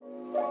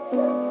Hi.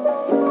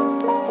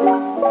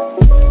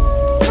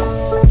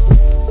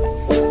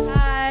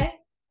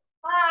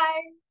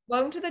 Hi.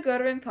 Welcome to the Go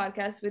to Ring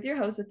podcast with your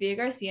hosts, Sophia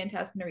Garcia and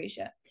Taskin and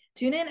Sophia.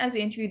 Tune in as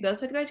we interview those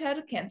affected by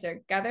childhood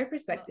cancer, gather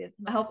perspectives,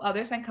 and help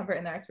others find comfort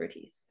in their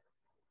expertise.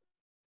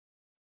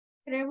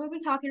 Today we'll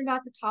be talking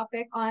about the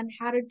topic on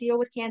how to deal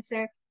with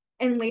cancer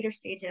in later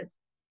stages.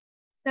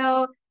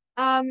 So,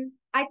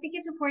 I think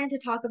it's important to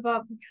talk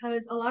about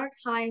because a lot of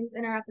times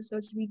in our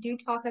episodes we do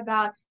talk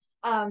about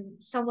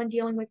someone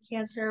dealing with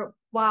cancer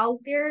while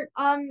they're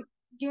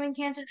doing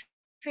cancer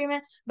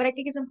treatment, but I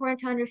think it's important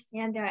to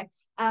understand that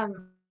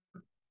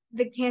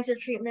the cancer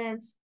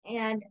treatments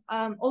and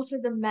also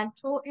the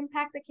mental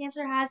impact that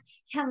cancer has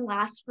can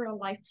last for a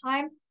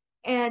lifetime.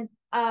 And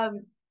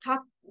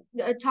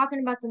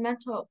talking about the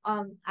mental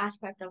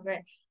aspect of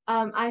it,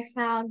 I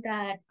found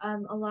that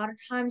a lot of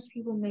times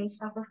people may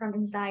suffer from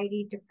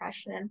anxiety,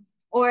 depression,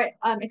 or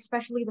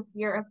especially the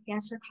fear of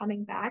cancer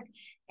coming back.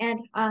 And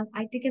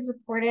I think it's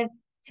important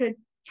to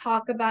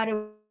talk about it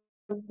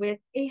with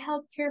a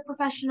healthcare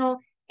professional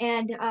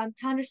and to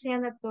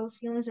understand that those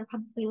feelings are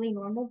completely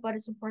normal, but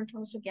it's important to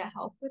also get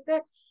help with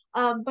it.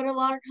 But a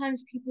lot of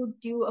times people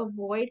do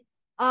avoid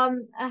a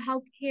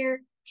healthcare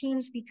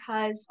teams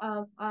because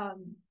of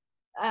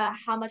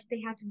how much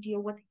they have to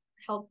deal with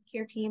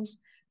healthcare teams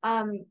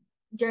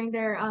during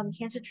their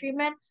cancer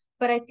treatment.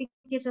 But I think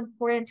it's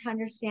important to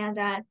understand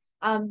that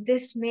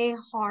this may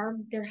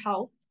harm their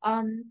health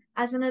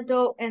as an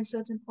adult, and so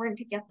it's important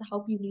to get the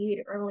help you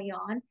need early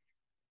on.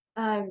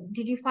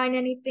 Did you find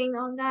anything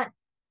on that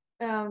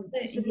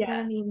specifically Yeah.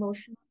 on the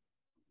emotional?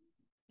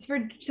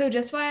 So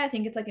just why I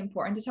think it's like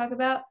important to talk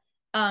about.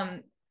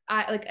 Um,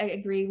 I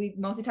agree. We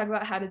mostly talk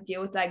about how to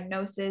deal with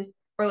diagnosis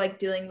or like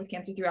dealing with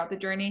cancer throughout the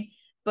journey.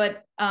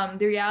 But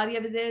the reality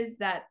of it is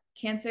that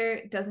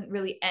cancer doesn't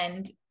really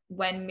end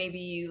when maybe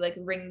you like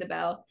ring the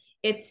bell.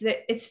 It's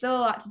still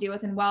a lot to deal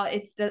with, and while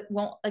it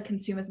won't like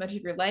consume as much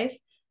of your life,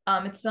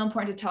 it's still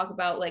important to talk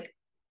about like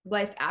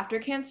life after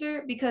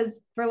cancer because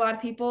for a lot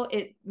of people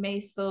it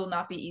may still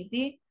not be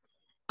easy.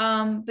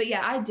 But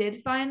yeah, I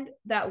did find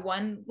that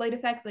one light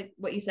effect, like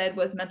what you said,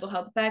 was mental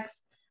health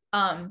effects.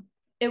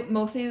 It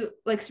mostly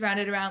like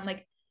surrounded around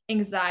like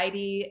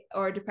anxiety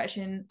or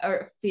depression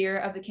or fear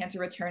of the cancer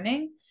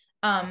returning.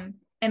 And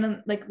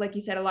like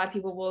you said, a lot of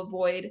people will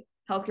avoid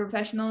healthcare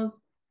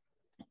professionals.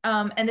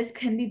 And this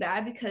can be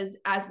bad because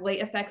as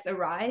late effects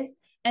arise,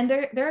 and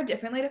there are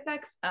different late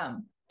effects.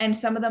 And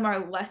some of them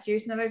are less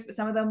serious than others, but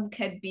some of them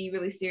can be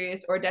really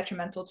serious or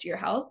detrimental to your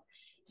health.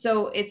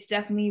 So it's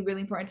definitely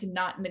really important to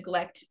not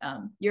neglect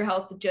your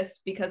health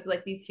just because of,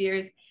 like these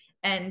fears,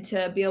 and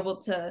to be able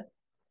to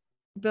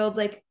build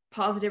like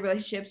positive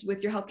relationships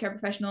with your healthcare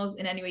professionals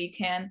in any way you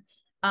can,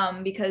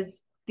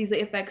 because these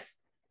late effects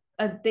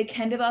they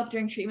can develop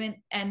during treatment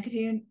and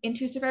continue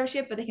into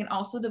survivorship, but they can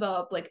also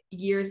develop like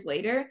years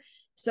later.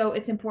 So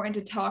it's important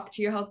to talk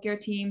to your healthcare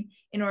team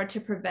in order to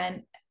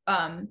prevent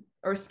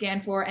or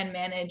scan for and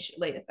manage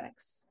late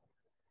effects.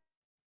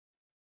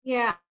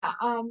 Yeah,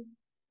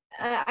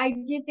 I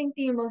do think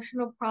the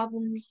emotional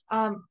problems,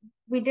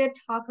 we did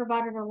talk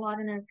about it a lot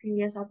in our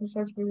previous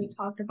episodes where we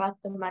talked about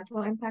the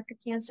mental impact of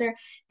cancer,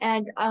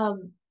 and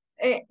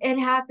it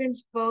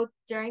happens both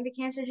during the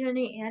cancer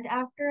journey and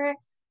after it.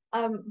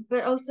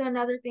 But also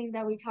another thing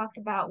that we talked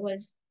about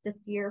was the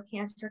fear of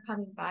cancer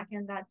coming back,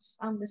 and that's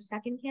the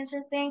second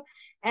cancer thing.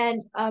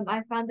 And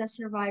I found that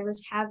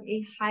survivors have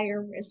a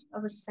higher risk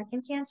of a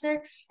second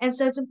cancer, and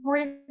so it's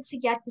important to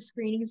get the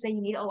screenings that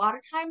you need. A lot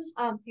of times,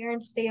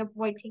 parents they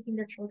avoid taking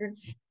their children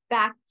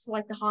back to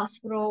like the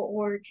hospital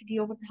or to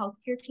deal with the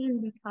healthcare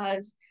team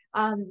because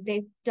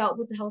they've dealt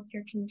with the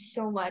healthcare team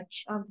so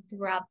much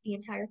throughout the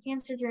entire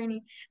cancer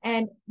journey.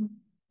 And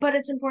but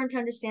it's important to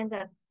understand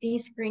that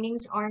these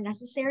screenings are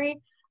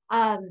necessary.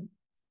 Um,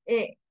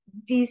 it,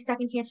 these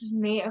second cancers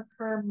may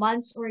occur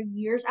months or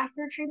years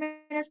after treatment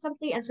is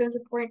complete, and so it's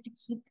important to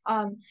keep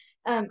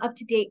up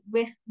to date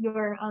with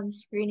your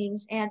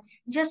screenings. And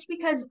just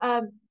because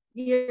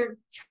your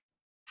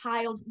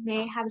child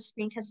may have a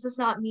screen test does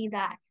not mean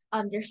that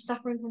they're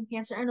suffering from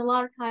cancer. And a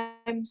lot of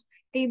times,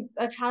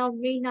 a child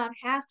may not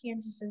have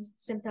cancer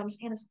symptoms,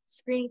 and a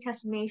screening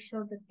test may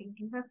show that they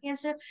do have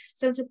cancer.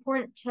 So it's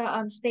important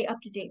to stay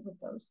up to date with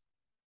those.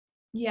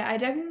 Yeah, I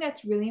definitely think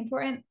that's really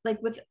important.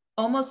 Like with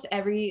almost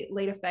every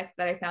late effect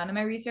that I found in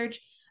my research,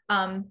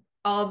 all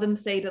of them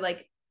say to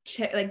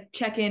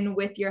check in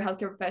with your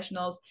healthcare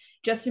professionals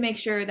just to make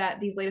sure that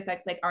these late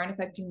effects like aren't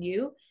affecting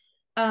you.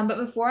 But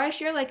before I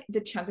share like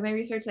the chunk of my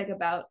research like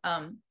about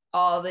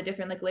all the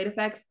different like late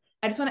effects,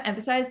 I just want to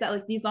emphasize that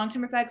like these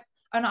long-term effects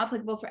are not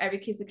applicable for every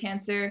case of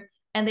cancer,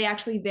 and they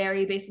actually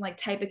vary based on like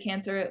type of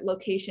cancer,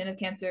 location of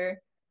cancer,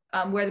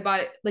 where the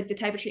body, like the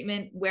type of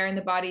treatment, where in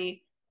the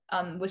body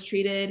was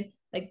treated,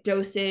 like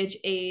dosage,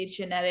 age,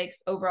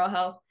 genetics, overall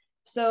health.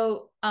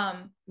 So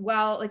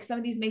while like some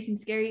of these may seem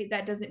scary,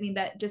 that doesn't mean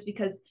that just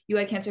because you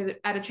had cancer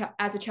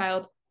as a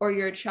child or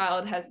your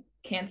child has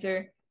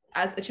cancer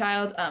as a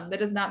child, that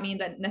does not mean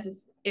that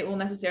it will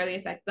necessarily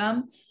affect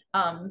them.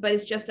 But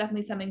it's just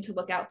definitely something to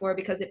look out for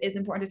because it is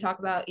important to talk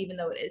about, even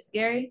though it is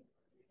scary.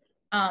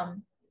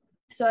 Um,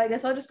 so I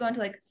guess I'll just go into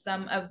like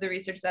some of the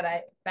research that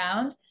I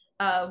found.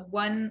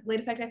 One late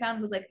effect I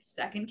found was like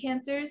second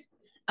cancers.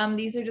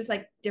 These are just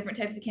like different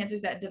types of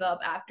cancers that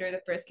develop after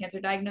the first cancer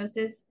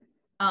diagnosis.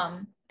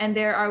 And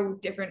there are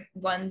different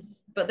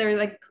ones, but they're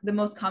like the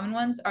most common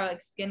ones are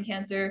like skin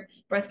cancer,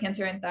 breast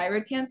cancer, and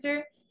thyroid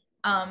cancer.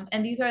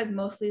 And these are like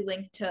mostly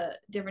linked to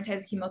different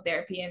types of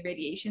chemotherapy and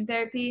radiation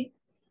therapy.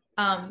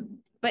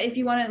 But if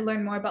you want to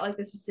learn more about like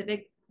the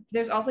specific,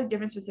 there's also like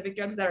different specific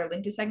drugs that are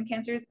linked to second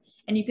cancers,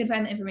 and you can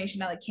find the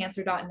information at like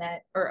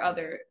cancer.net or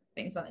other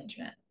things on the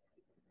internet.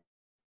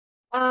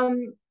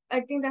 Um,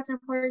 I think that's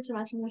important to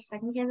mention the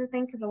second cancer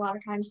thing because a lot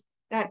of times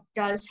that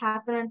does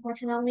happen,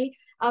 unfortunately.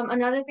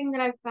 Another thing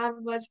that I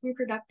found was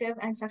reproductive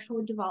and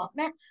sexual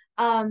development.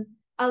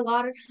 A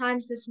lot of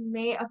times this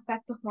may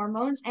affect the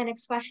hormones and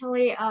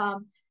especially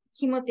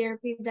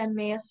chemotherapy that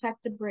may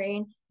affect the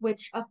brain,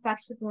 which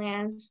affects the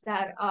glands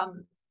that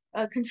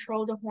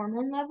control the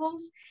hormone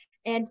levels.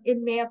 And it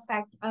may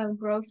affect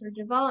growth or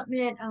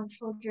development.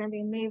 Children,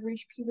 they may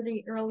reach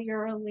puberty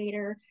earlier or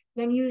later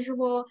than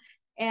usual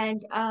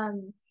and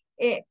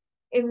it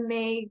it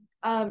may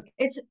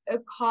it's a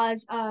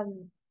cause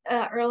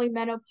early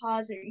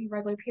menopause or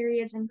irregular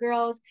periods in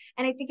girls,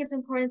 and I think it's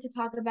important to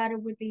talk about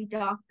it with the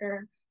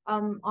doctor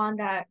on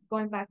that.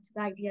 Going back to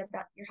the idea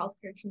that your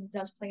healthcare team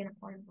does play an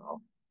important role.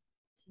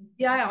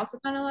 Yeah, I also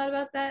found a lot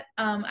about that.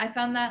 I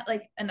found that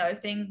like another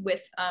thing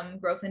with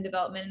growth and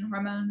development and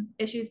hormone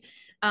issues,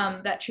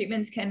 that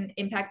treatments can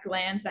impact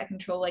glands that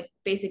control like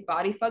basic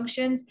body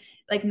functions,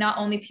 like not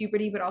only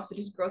puberty but also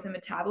just growth and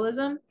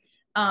metabolism.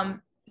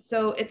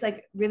 So it's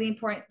like really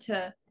important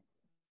to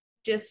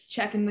just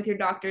check in with your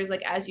doctors,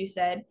 like as you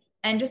said,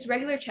 and just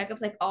regular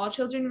checkups. Like all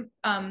children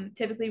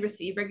typically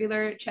receive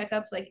regular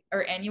checkups, like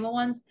or annual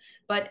ones.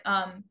 But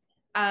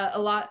a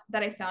lot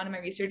that I found in my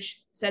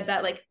research said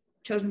that like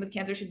children with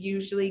cancer should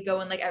usually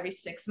go in like every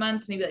 6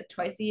 months, maybe like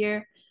twice a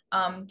year,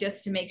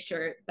 just to make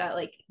sure that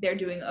like they're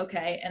doing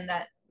okay and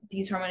that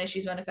these hormone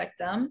issues won't affect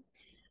them.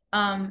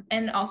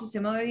 And also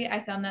similarly,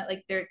 I found that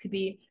like there could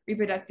be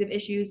reproductive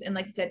issues and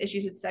like you said,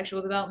 issues with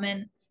sexual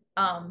development.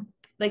 Um,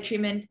 like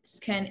treatments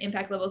can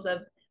impact levels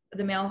of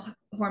the male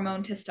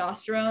hormone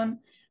testosterone,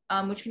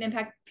 which can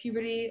impact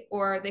puberty,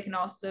 or they can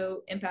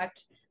also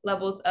impact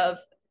levels of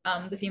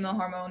the female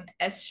hormone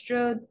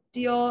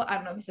estradiol. I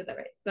don't know if I said that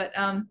right, but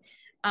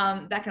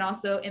that can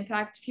also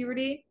impact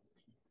puberty.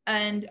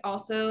 And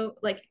also,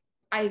 like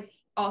I've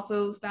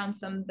also found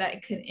some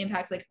that could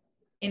impact like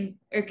in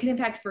or can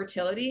impact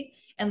fertility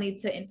and lead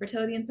to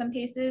infertility in some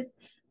cases.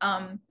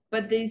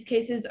 But these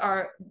cases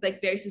are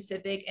like very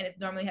specific, and it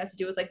normally has to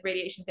do with like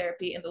radiation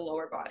therapy in the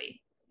lower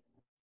body.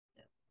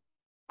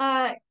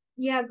 Uh,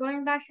 yeah,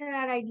 going back to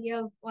that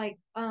idea of like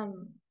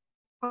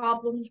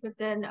problems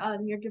within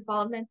your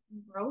development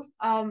and growth.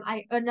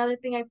 I another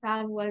thing I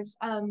found was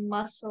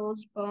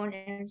muscles, bone,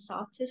 and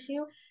soft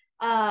tissue.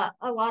 A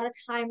lot of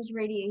times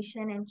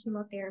radiation and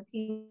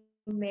chemotherapy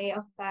may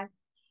affect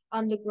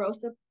the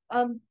growth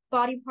of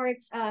body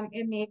parts.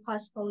 It may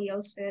cause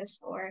scoliosis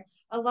or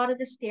a lot of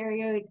the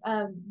steroid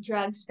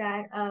drugs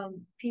that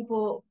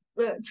people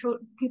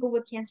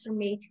with cancer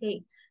may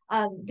take.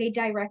 They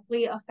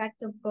directly affect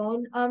the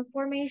bone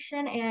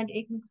formation and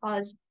it can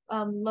cause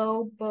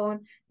low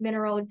bone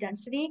mineral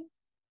density.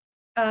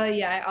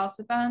 Yeah, I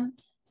also found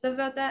stuff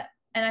about that,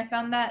 and I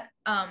found that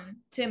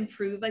to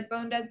improve like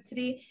bone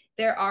density,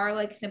 there are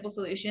like simple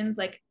solutions.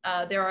 Like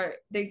there are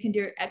they can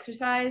do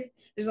exercise.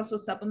 There's also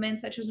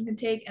supplements that children can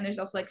take, and there's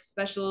also like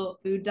special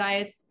food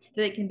diets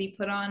that they can be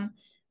put on,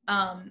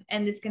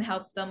 and this can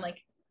help them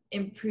like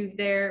improve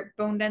their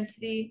bone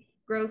density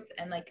growth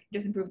and like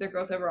just improve their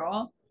growth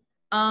overall.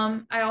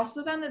 I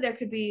also found that there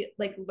could be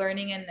like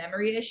learning and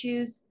memory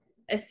issues,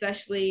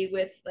 especially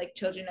with like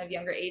children of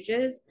younger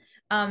ages.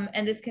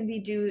 And this can be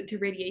due to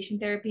radiation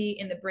therapy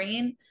in the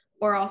brain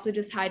or also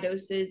just high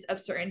doses of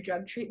certain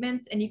drug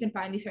treatments. And you can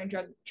find these certain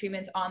drug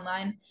treatments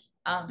online.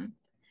 Um,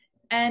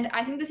 and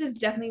I think this is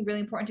definitely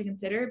really important to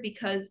consider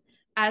because,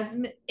 as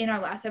in our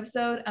last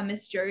episode,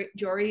 Miss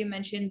Jory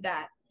mentioned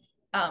that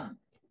um,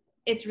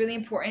 it's really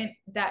important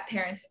that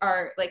parents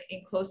are like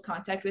in close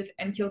contact with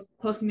and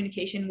close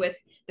communication with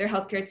their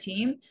healthcare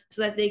team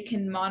so that they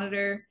can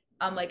monitor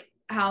like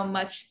how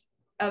much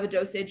of a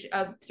dosage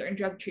of certain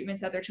drug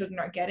treatments that their children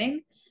are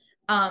getting,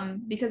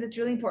 because it's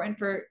really important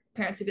for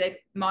parents to be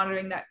like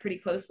monitoring that pretty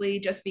closely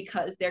just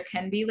because there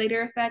can be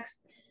later effects.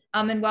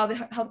 And while the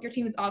healthcare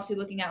team is obviously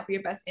looking out for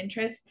your best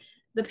interests,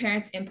 the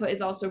parents' input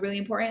is also really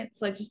important.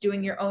 So like just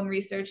doing your own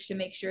research to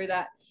make sure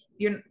that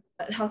your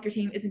healthcare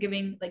team isn't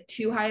giving like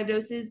too high of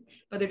doses,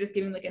 but they're just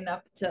giving like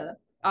enough to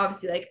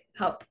obviously like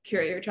help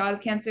cure your child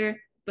of cancer,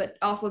 but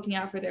also looking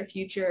out for their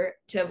future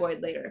to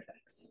avoid later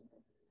effects.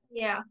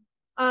 Yeah.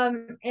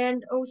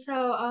 And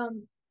also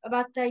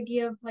about the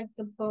idea of like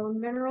the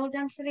bone mineral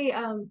density.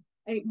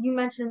 You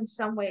mentioned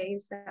some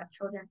ways that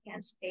children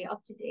can stay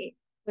up to date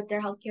with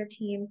their healthcare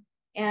team,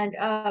 and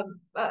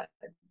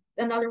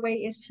another way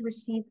is to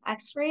receive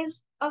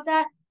X-rays of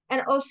that.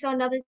 And also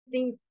another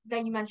thing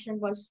that you mentioned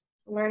was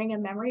learning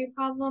and memory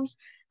problems.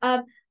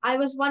 I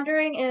was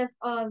wondering if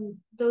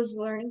those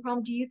learning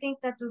problems, do you think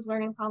that those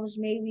learning problems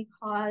may be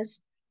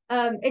caused,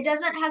 it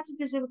doesn't have to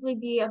specifically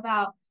be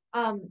about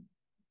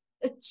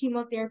a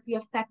chemotherapy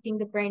affecting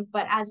the brain,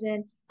 but as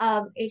in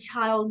a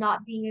child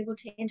not being able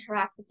to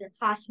interact with their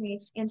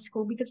classmates in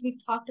school, because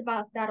we've talked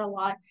about that a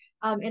lot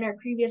in our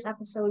previous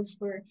episodes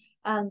where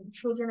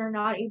children are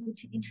not able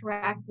to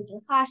interact with their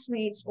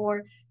classmates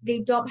or they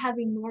don't have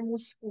a normal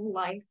school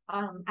life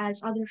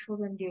as other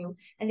children do,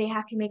 and they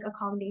have to make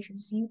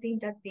accommodations. Do you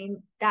think that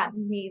that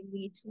may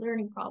lead to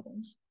learning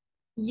problems?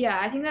 Yeah,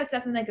 I think that's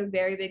definitely like a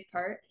very big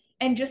part.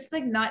 And just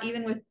like not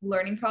even with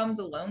learning problems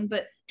alone,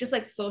 but just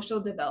like social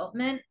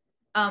development,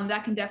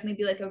 that can definitely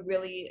be like a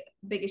really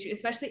big issue.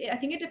 Especially, I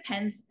think it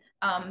depends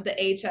the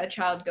age that a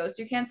child goes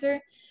through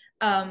cancer.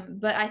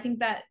 But I think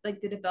that like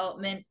the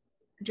development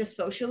just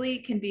socially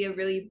can be a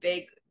really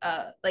big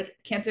like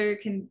cancer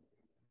can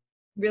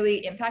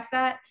really impact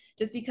that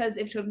just because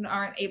if children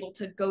aren't able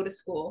to go to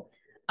school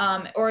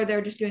or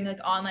they're just doing like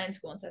online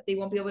school and stuff, they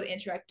won't be able to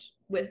interact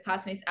with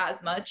classmates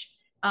as much.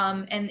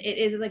 And it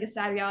is like a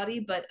sad reality,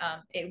 but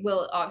it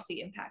will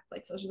obviously impact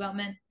like social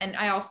development. And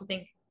I also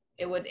think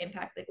it would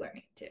impact like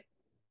learning too.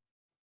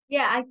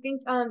 Yeah, I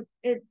think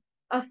it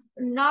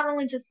not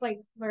only just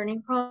like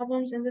learning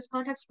problems in this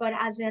context, but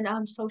as in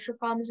social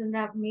problems, and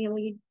that may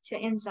lead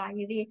to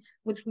anxiety,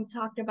 which we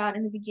talked about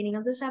in the beginning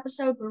of this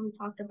episode, where we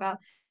talked about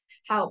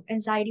how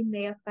anxiety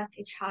may affect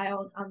a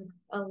child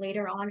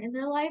later on in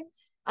their life.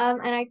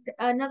 And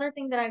another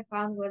thing that I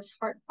found was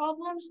heart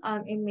problems.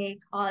 It may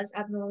cause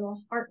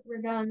abnormal heart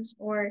rhythms,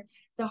 or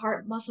the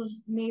heart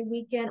muscles may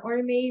weaken, or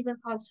it may even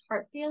cause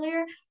heart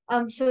failure.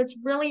 So it's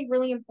really,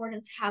 really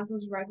important to have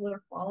those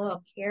regular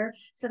follow-up care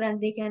so then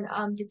they can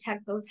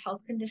detect those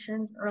health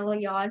conditions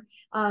early on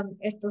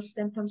if those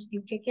symptoms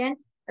do kick in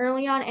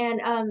early on.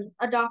 And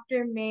a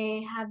doctor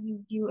may have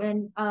you do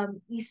an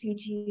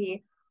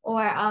ECG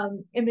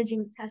or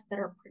imaging tests that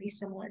are pretty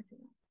similar to that.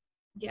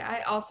 Yeah,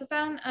 I also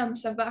found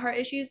stuff about heart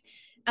issues.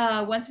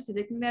 One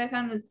specific thing that I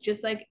found was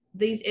just like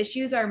these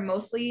issues are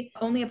mostly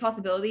only a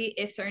possibility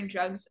if certain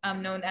drugs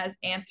known as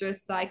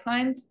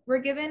anthracyclines were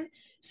given.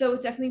 So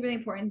it's definitely really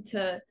important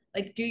to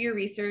like do your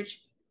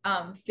research,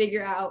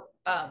 figure out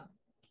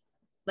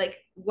like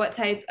what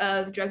type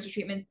of drugs or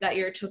treatment that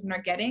your children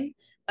are getting,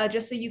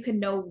 just so you can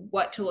know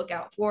what to look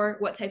out for,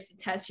 what types of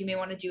tests you may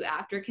want to do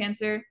after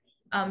cancer,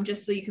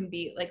 just so you can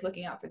be like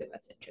looking out for the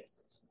best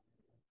interests.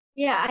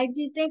 Yeah, I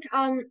do think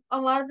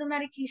a lot of the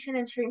medication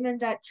and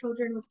treatment that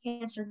children with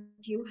cancer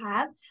do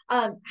have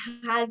um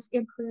has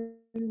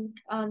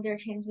improved their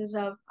chances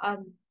of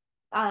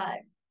uh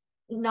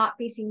not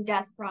facing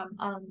death from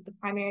the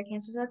primary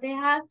cancers that they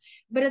have.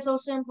 But it's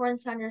also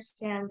important to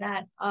understand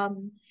that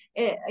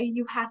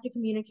you have to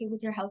communicate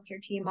with your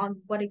healthcare team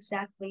on what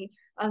exactly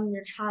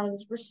your child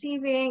is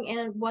receiving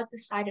and what the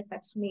side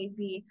effects may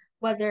be,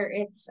 whether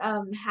it's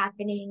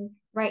happening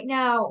right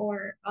now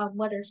or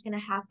whether it's going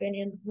to happen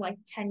in like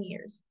 10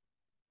 years.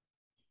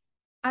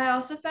 I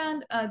also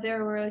found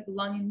there were like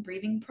lung and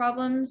breathing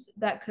problems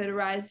that could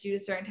arise due to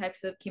certain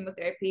types of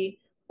chemotherapy,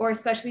 or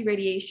especially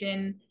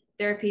radiation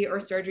therapy or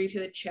surgery to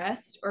the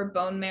chest, or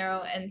bone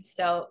marrow and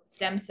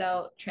stem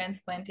cell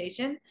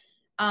transplantation.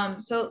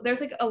 So there's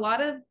like a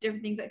lot of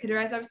different things that could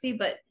arise, obviously,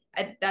 but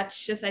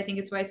that's just I think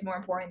it's why it's more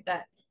important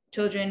that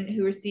children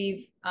who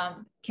receive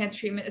cancer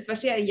treatment,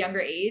 especially at a younger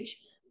age,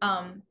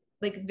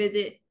 like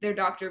visit their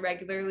doctor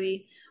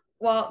regularly.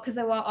 Well, because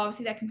while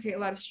obviously that can create a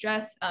lot of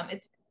stress,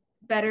 it's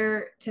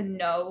better to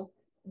know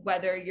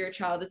whether your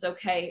child is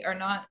okay or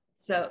not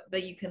so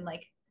that you can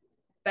like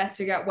best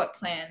figure out what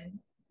plan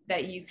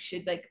that you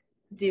should like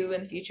do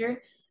in the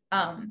future.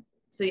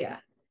 So yeah,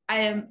 I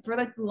am for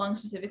like the lung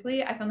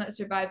specifically, I found that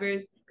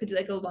survivors could do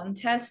like a lung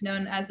test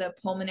known as a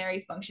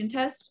pulmonary function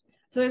test.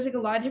 So there's like a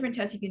lot of different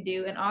tests you can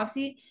do, and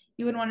obviously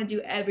you wouldn't want to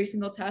do every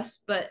single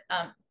test, but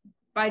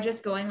by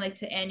just going like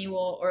to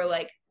annual or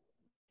like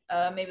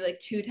maybe like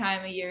 2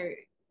 times a year,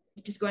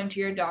 just going to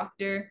your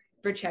doctor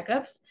for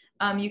checkups,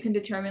 you can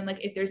determine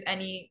like if there's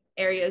any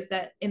areas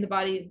that in the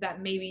body that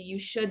maybe you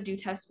should do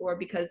tests for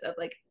because of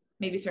like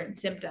maybe certain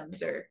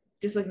symptoms or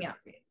just looking out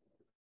for you.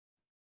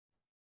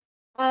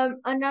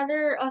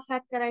 Another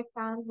effect that I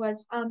found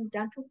was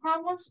dental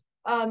problems.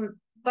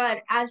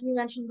 But as we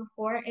mentioned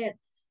before, it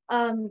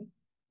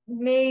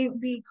may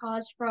be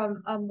caused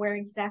from where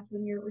exactly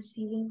you're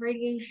receiving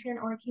radiation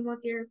or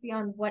chemotherapy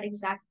on what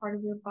exact part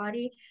of your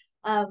body.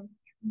 Um,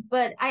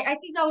 but I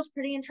think that was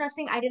pretty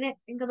interesting. I didn't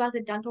think about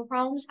the dental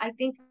problems. I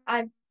think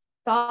I've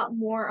thought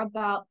more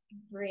about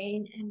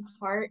brain and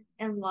heart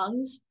and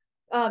lungs,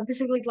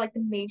 specifically like the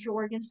major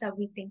organs that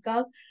we think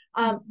of.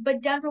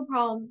 But dental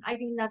problem, I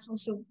think that's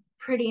also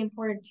pretty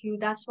important too.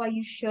 That's why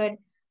you should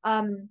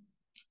um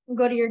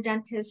go to your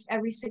dentist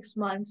every 6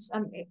 months,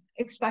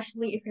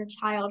 especially if your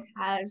child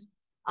has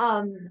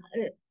um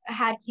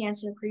had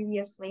cancer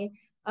previously,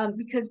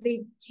 because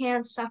they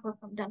can suffer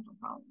from dental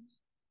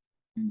problems.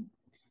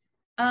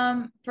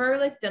 For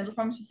like dental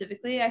problems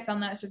specifically, I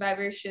found that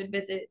survivors should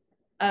visit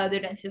their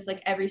dentist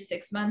like every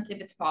 6 months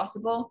if it's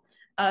possible.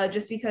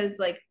 Just because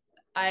like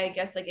I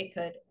guess like it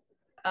could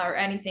or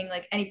anything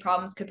like any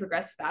problems could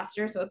progress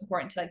faster. So it's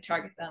important to like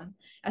target them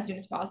as soon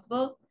as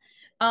possible.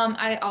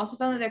 I also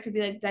found that there could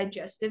be like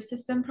digestive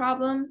system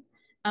problems.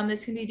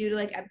 This can be due to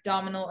like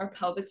abdominal or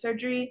pelvic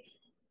surgery,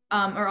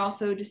 or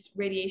also just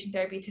radiation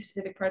therapy to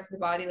specific parts of the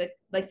body.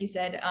 Like you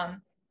said,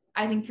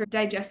 I think for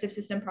digestive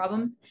system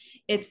problems,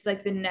 it's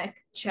like the neck,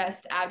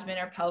 chest, abdomen,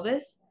 or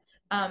pelvis.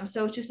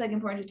 So it's just like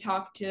important to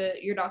talk to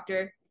your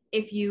doctor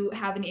if you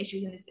have any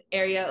issues in this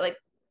area, like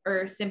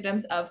or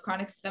symptoms of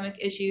chronic stomach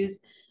issues,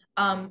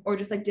 or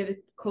just like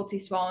difficulty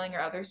swallowing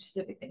or other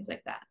specific things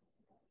like that.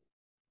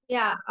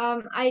 Yeah,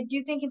 I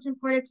do think it's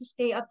important to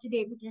stay up to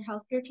date with your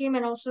healthcare team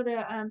and also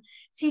to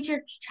teach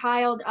your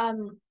child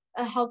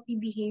healthy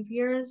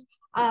behaviors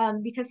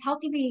because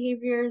healthy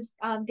behaviors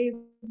they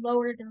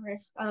lower the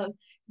risk of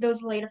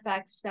those late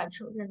effects that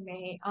children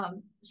may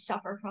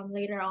suffer from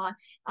later on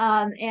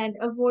and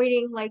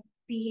avoiding like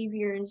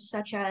behaviors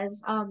such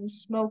as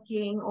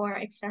smoking or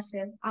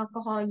excessive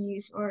alcohol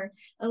use or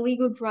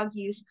illegal drug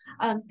use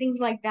things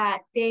like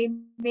that they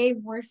may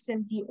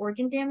worsen the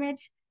organ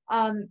damage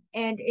and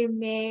it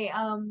may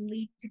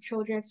lead to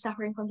children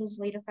suffering from those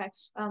late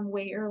effects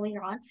way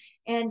earlier on.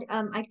 And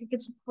I think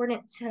it's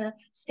important to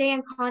stay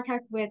in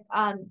contact with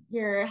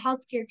your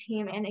healthcare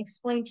team and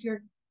explain to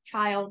your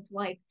child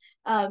like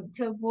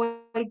to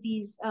avoid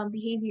these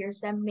behaviors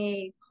that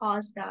may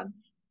cause them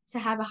to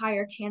have a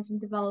higher chance in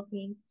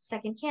developing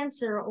second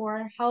cancer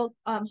or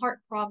heart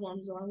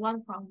problems or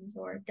lung problems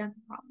or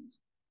dental problems.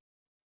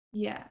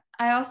 Yeah.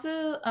 I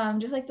also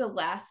just like the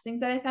last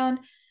things that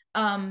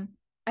um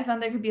I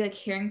found there could be like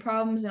hearing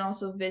problems and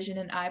also vision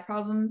and eye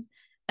problems.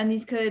 And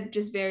these could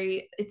just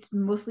vary. It's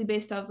mostly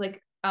based off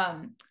like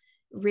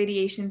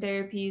radiation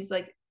therapies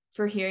like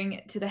for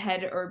hearing to the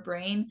head or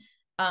brain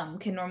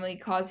can normally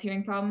cause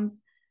hearing problems.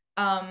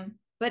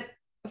 But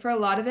for a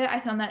lot of it, I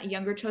found that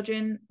younger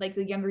children, like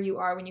the younger you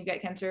are when you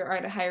get cancer, are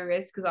at a higher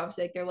risk because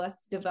obviously like they're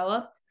less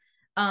developed.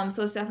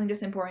 So it's definitely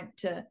just important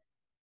to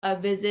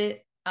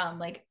visit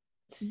like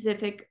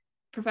specific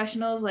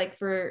professionals. Like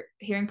for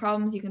hearing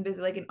problems, you can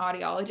visit like an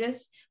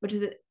audiologist, which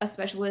is a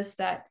specialist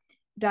that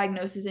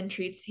diagnoses and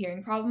treats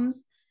hearing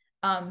problems.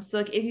 So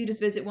like if you just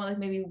visit one like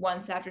maybe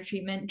once after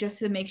treatment, just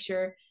to make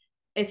sure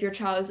if your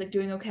child is like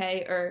doing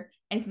okay or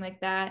anything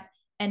like that.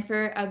 And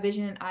for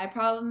vision and eye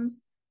problems,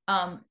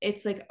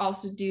 it's like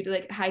also due to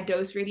like high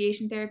dose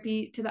radiation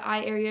therapy to the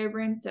eye area or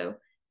brain. So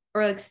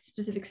or like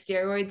specific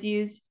steroids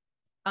used.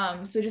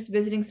 So just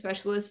visiting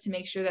specialists to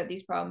make sure that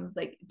these problems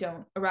like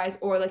don't arise,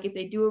 or like if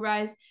they do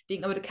arise,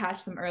 being able to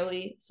catch them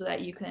early so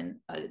that you can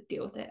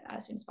deal with it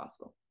as soon as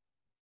possible.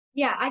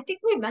 Yeah, I think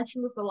we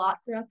mentioned this a lot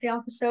throughout the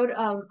episode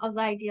of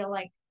the idea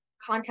like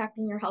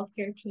contacting your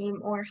healthcare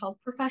team or health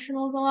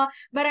professionals a lot.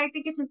 But I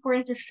think it's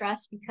important to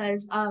stress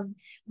because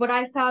what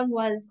I found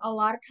was a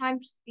lot of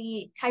times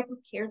the type of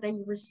care that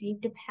you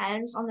receive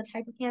depends on the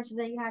type of cancer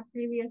that you had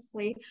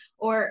previously,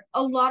 or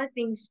a lot of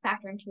things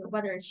factor into it,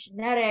 whether it's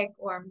genetic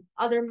or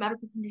other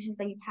medical conditions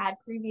that you've had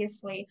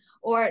previously,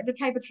 or the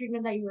type of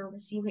treatment that you were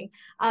receiving.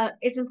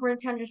 It's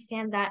important to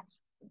understand that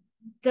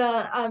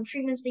the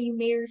treatments that you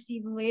may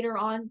receive later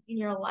on in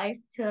your life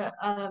to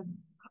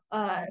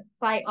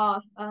fight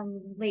off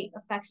late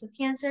effects of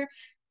cancer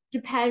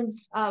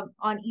depends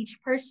on each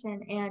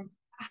person and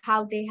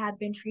how they have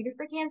been treated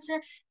for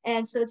cancer.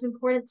 And so it's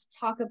important to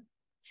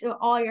to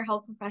all your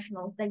health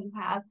professionals that you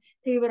have to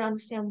be able to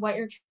understand what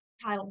your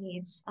child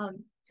needs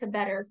to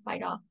better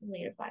fight off the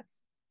late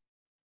effects.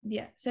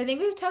 Yeah. So I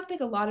think we've talked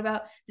like a lot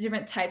about the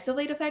different types of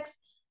late effects,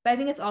 but I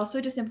think it's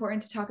also just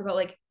important to talk about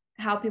like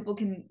how people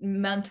can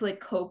mentally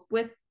cope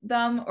with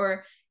them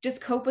or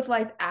just cope with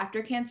life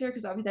after cancer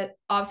because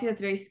obviously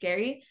that's very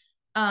scary.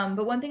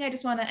 But one thing I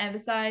just want to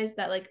emphasize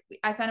that like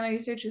I found in my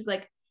research is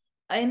like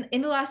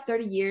in the last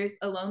 30 years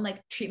alone,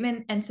 like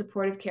treatment and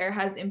supportive care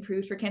has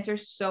improved for cancer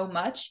so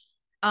much.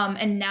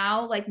 And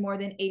now like more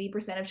than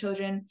 80% of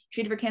children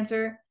treated for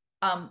cancer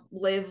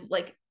live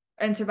like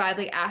and survive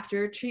like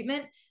after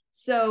treatment.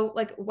 So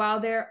like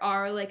while there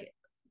are like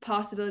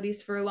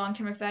possibilities for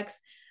long-term effects,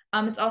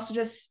 it's also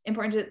just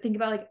important to think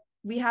about like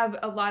we have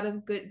a lot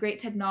of great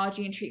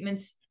technology and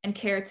treatments and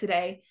care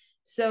today.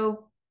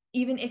 So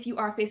even if you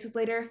are faced with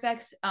later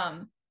effects,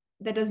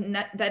 that does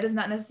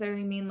not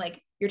necessarily mean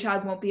like your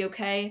child won't be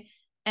okay.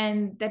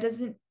 And that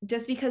doesn't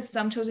just because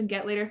some children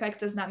get later effects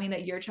does not mean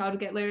that your child will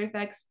get later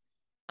effects.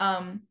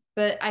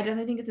 But I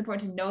definitely think it's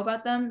important to know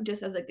about them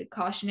just as like a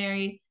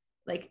cautionary,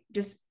 like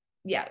just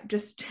yeah,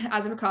 just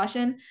as a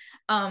precaution.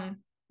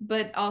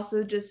 But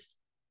also just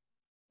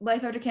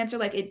life after cancer,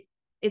 like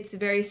it's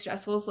very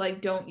stressful. So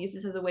like don't use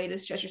this as a way to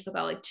stress yourself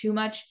out like too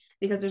much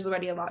because there's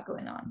already a lot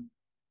going on.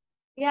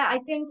 Yeah, I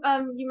think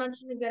you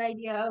mentioned a good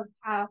idea of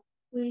how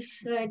we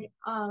should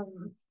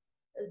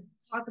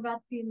talk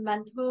about the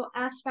mental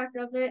aspect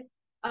of it,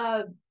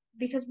 uh,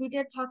 because we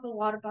did talk a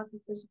lot about the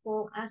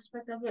physical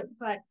aspect of it,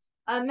 but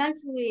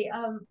mentally,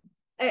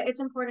 it's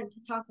important to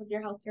talk with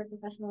your healthcare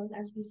professionals,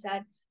 as we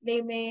said.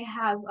 They may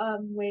have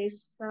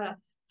ways to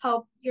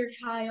help your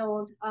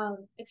child,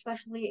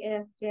 especially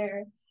if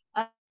they're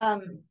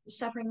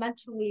suffering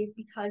mentally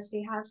because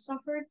they have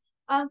suffered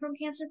from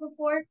cancer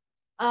before.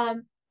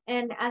 Um,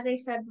 and as I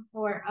said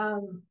before,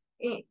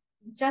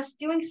 just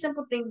doing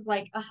simple things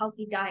like a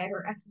healthy diet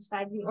or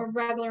exercising or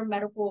regular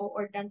medical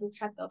or dental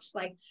checkups,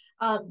 like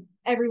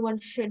everyone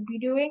should be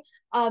doing,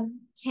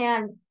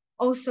 can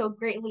also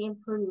greatly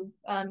improve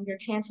your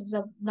chances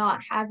of not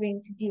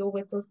having to deal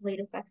with those late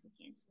effects of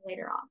cancer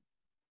later on.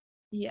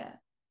 Yeah.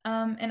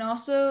 And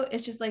also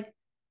it's just like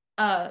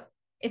uh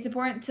it's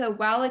important to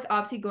while like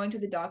obviously going to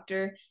the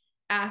doctor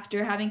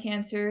after having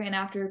cancer and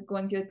after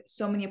going through like,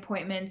 so many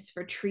appointments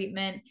for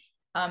treatment,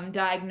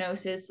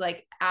 diagnosis,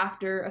 like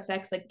after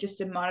effects, like just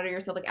to monitor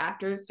yourself like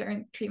after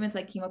certain treatments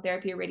like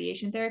chemotherapy or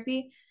radiation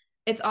therapy,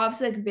 it's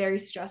obviously like very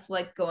stressful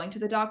like going to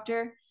the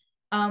doctor.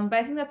 But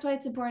I think that's why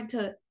it's important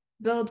to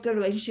build good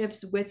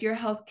relationships with your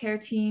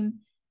healthcare team.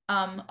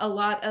 A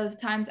lot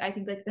of times I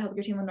think like the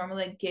healthcare team will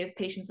normally like, give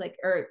patients like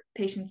or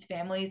patients'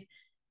 families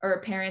or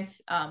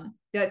parents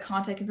their like,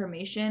 contact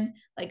information,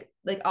 like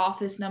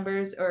office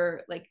numbers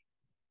or like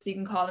so you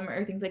can call them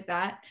or things like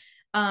that.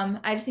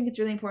 I just think it's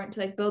really important to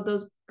like build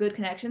those good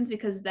connections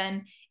because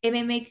then it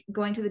may make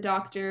going to the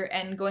doctor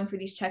and going for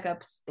these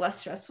checkups less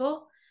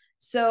stressful.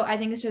 So I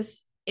think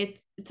it's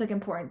like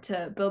important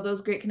to build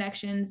those great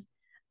connections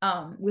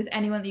with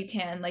anyone that you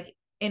can, like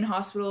in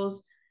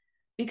hospitals,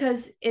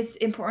 because it's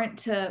important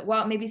to,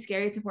 while it may be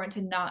scary, it's important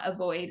to not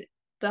avoid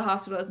the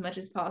hospital as much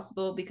as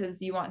possible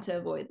because you want to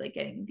avoid like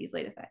getting these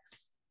late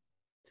effects.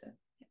 So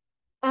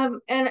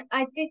And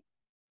I think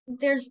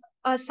there's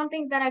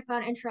something that I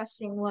found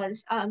interesting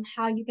was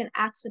how you can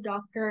ask the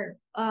doctor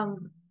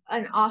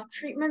an off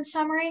treatment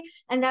summary,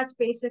 and that's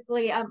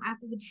basically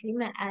after the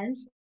treatment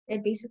ends,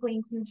 it basically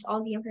includes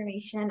all the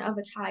information of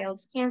a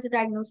child's cancer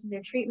diagnosis,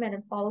 their treatment,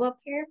 and follow up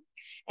care.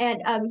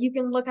 And you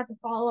can look at the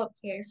follow up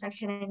care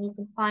section, and you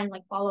can find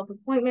like follow up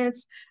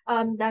appointments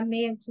that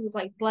may include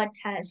like blood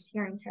tests,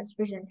 hearing tests,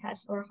 vision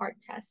tests, or heart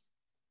tests.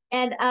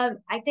 And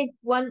I think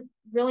one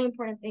really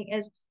important thing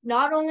is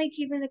not only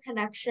keeping the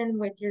connection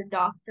with your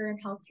doctor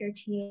and healthcare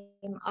team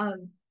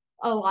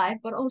alive,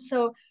 but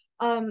also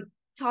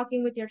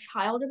talking with your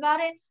child about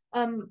it.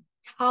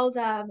 Tell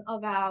them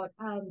about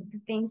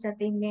the things that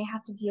they may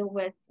have to deal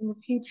with in the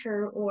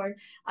future, or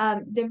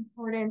the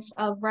importance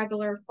of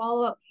regular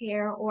follow-up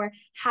care, or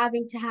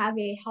having to have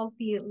a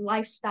healthy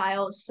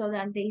lifestyle so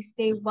that they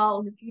stay well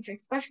in the future,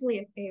 especially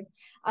if they've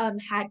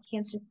had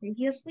cancer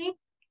previously.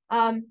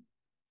 Um,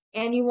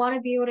 and you want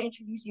to be able to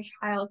introduce your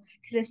child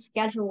to the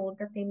schedule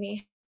that they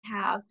may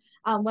have,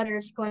 whether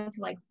it's going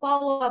to like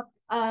follow up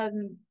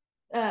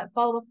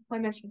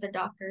appointments with the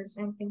doctors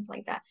and things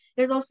like that.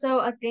 There's also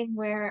a thing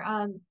where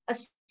a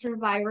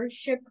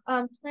survivorship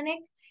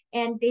clinic,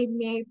 and they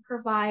may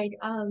provide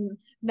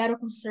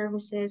medical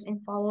services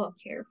and follow up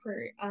care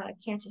for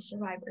cancer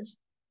survivors.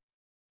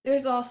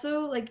 there's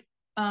also like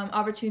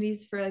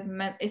opportunities for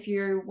like if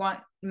you want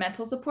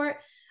mental support.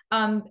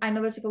 I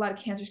know there's like a lot of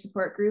cancer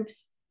support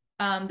groups.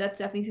 That's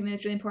definitely something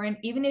that's really important.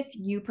 Even if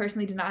you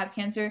personally did not have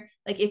cancer,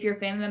 like if you're a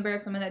family member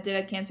of someone that did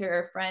have cancer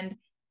or a friend,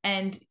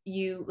 and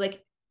you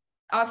like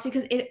obviously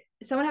because it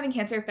someone having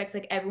cancer affects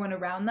like everyone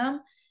around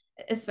them,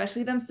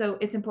 especially them. So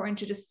it's important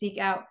to just seek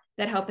out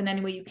that help in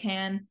any way you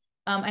can.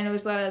 I know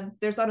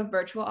there's a lot of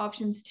virtual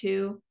options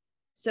too.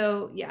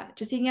 So yeah,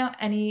 just seeking out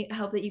any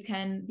help that you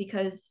can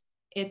because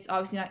it's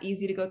obviously not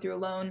easy to go through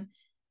alone.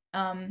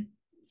 Um,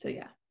 so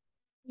yeah.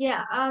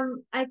 Yeah,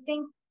 I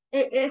think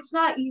it's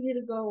not easy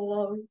to go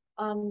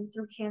alone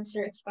through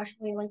cancer,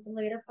 especially like the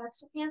late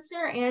effects of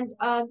cancer,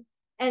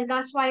 and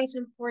that's why it's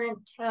important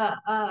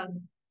to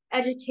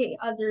educate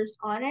others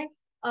on it.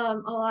 A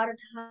lot of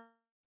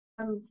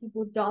times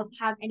people don't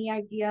have any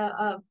idea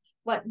of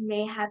what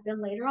may happen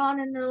later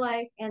on in their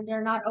life, and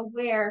they're not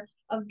aware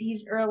of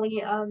these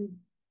early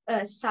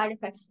side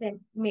effects that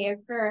may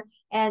occur,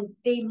 and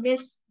they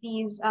miss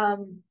these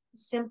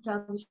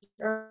symptoms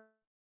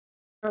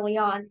early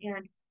on.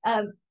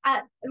 And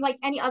like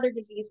any other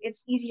disease,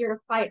 it's easier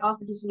to fight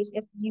off a disease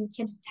if you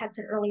can detect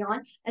it early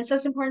on. And so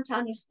it's important to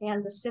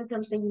understand the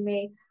symptoms that you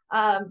may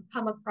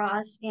come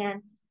across,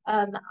 and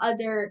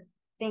other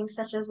things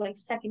such as like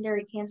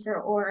secondary cancer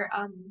or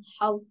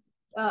health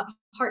uh,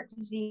 heart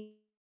disease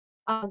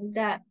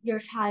that your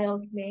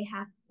child may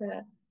have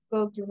to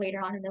go through later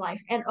on in their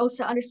life. And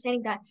also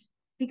understanding that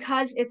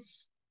because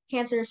it's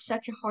cancer is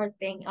such a hard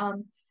thing,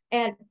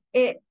 and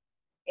it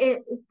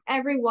it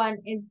everyone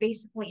is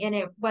basically in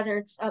it, whether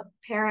it's a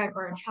parent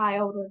or a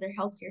child or their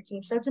healthcare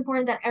team. So it's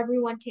important that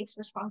everyone takes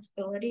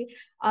responsibility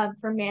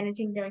for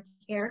managing their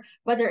care,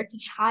 whether it's a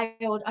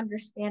child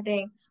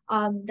understanding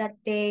that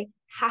they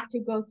have to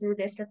go through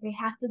this, that they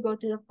have to go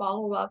through the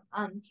follow-up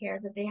care,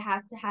 that they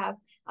have to have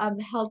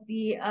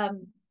healthy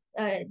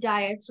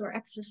diets or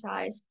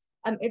exercise.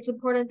 It's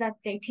important that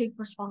they take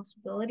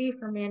responsibility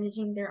for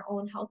managing their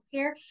own health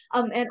care.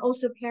 And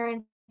also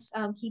parents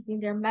keeping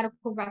their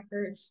medical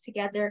records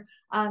together,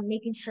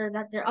 making sure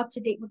that they're up to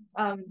date with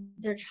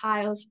their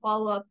child's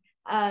follow up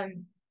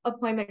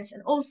appointments,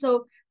 and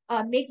also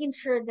making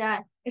sure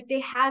that if they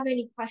have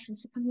any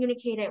questions, to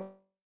communicate it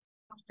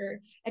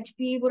doctor and to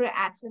be able to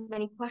ask as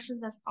many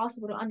questions as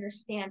possible to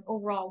understand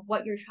overall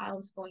what your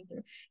child is going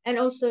through. And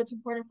also, it's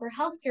important for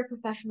healthcare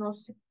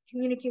professionals to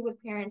communicate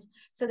with parents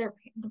so the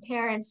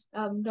parents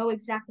know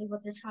exactly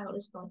what their child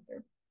is going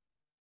through.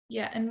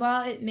 Yeah, and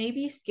while it may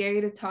be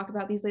scary to talk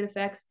about these late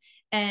effects,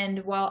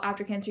 and while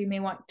after cancer you may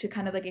want to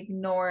kind of like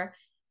ignore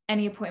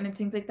any appointments,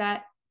 things like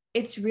that,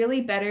 it's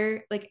really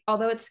better, like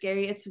although it's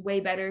scary, it's way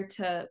better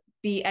to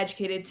be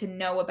educated to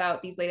know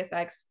about these late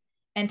effects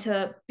and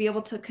to be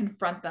able to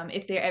confront them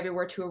if they ever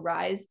were to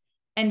arise.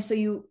 And so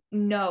you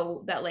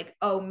know that like,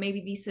 oh, maybe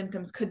these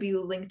symptoms could be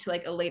linked to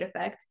like a late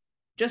effect.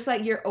 Just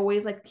like you're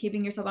always like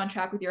keeping yourself on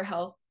track with your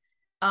health.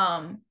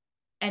 Um,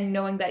 and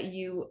knowing that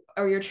you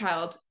or your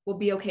child will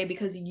be okay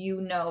because you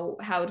know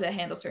how to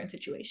handle certain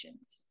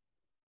situations.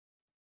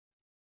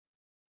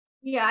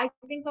 Yeah, I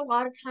think a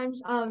lot of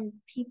times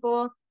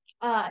people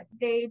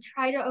they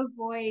try to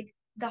avoid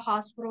the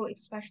hospital,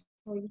 especially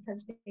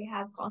because they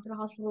have gone to the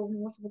hospital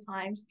multiple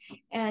times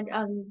and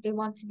they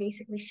want to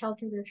basically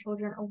shelter their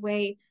children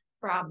away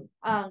from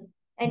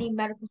any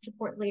medical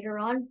support later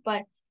on.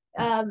 But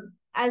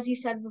as you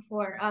said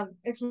before,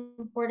 it's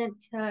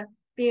important to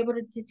be able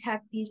to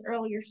detect these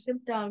earlier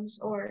symptoms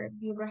or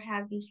be able to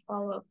have these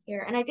follow-up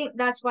care. And I think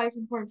that's why it's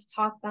important to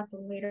talk about the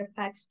later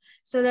effects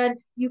so that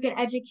you can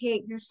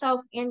educate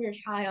yourself and your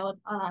child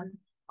on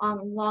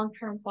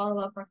long-term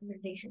follow-up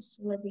recommendations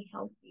to live a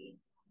healthy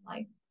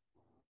life.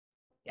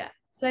 Yeah.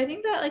 So I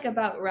think that like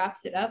about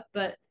wraps it up,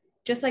 but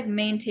just like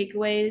main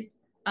takeaways,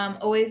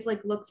 always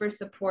like look for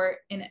support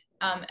in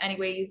any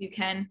ways you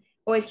can.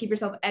 Always keep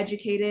yourself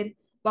educated.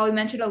 While we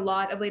mentioned a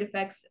lot of late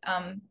effects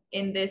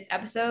in this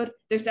episode,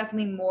 there's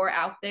definitely more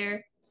out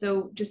there.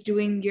 So just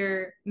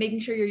making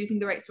sure you're using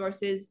the right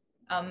sources.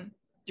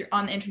 You're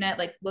on the internet,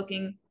 like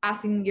looking,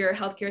 asking your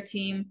healthcare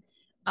team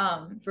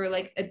for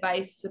like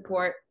advice,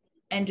 support,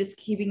 and just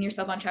keeping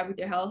yourself on track with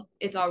your health.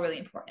 It's all really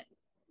important.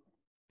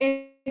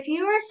 If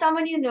you or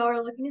someone you know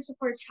are looking to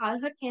support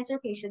childhood cancer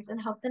patients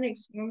and help them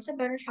experience a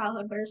better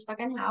childhood but are stuck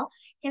on how,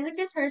 Cancer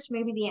Kids First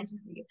may be the answer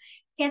for you.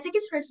 Cancer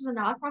Kids First is a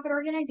nonprofit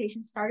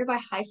organization started by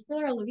high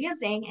schooler Olivia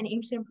Zhang and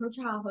aims to improve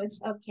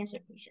childhoods of cancer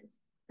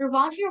patients. Through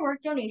volunteer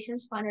work,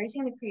 donations,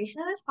 fundraising, and the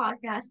creation of this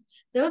podcast,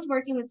 those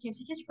working with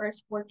Cancer Kids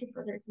First work to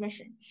further its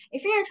mission.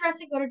 If you're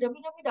interested, go to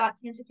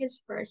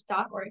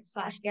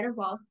www.cancerkidsfirst.org/get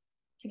involved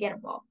to get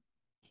involved.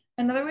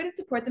 Another way to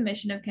support the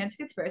mission of Cancer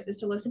Kids First is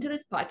to listen to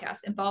this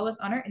podcast and follow us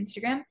on our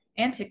Instagram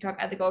and TikTok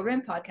at the Gold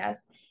Rim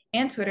Podcast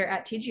and Twitter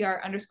at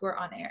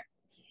TGR_on-air.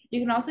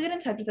 You can also get in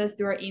touch with us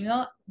through our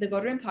email,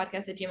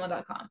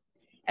 thegoldrimpodcast@gmail.com.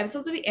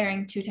 Episodes will be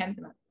airing 2 times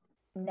a month.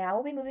 Now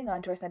we'll be moving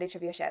on to our Sunday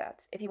trivia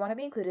shoutouts. If you want to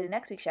be included in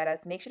next week's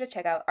shoutouts, make sure to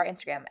check out our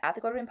Instagram at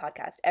the Gold Rim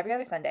Podcast every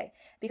other Sunday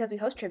because we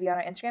host trivia on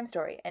our Instagram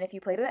story, and if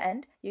you play to the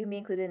end, you can be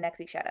included in next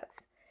week's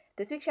shoutouts.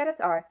 This week's shoutouts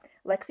are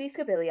Lexi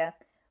Skabilia,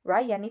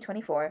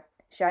 Rayeni24,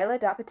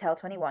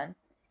 Shaila.Patel21,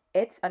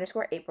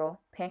 It's_April,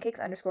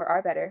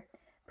 Pancakes_are better,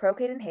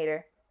 Procade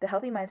Hater, The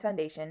Healthy Minds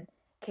Foundation,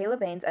 Kayla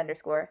Baines_,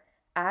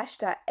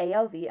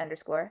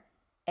 Ash.alv_,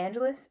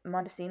 Angeles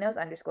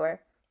Montesinos_,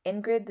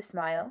 Ingrid the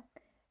Smile,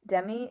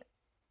 Demi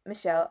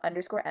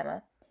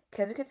Michelle_Emma,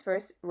 Cancer Kids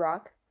First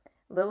Rock,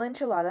 Lilin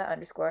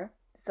Chalada_,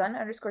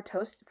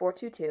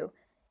 Sun_Toast422,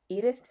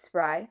 Edith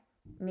Spry,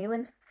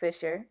 Milan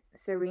Fisher,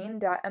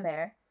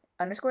 Serene.Amer,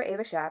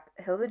 _Ava Shap,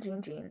 Hilda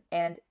Jean,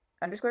 and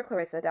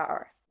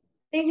 _Clarissa.R.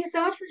 Thank you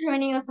so much for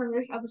joining us on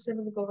this episode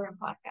of the Go Rim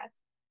Podcast.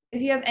 If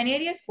you have any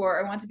ideas for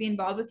or want to be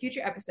involved with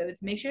future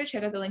episodes, make sure to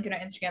check out the link in our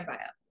Instagram bio.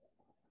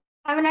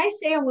 Have a nice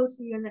day, and we'll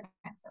see you in the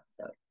next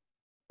episode.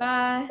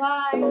 Bye.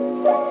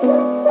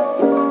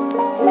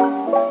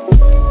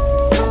 Bye.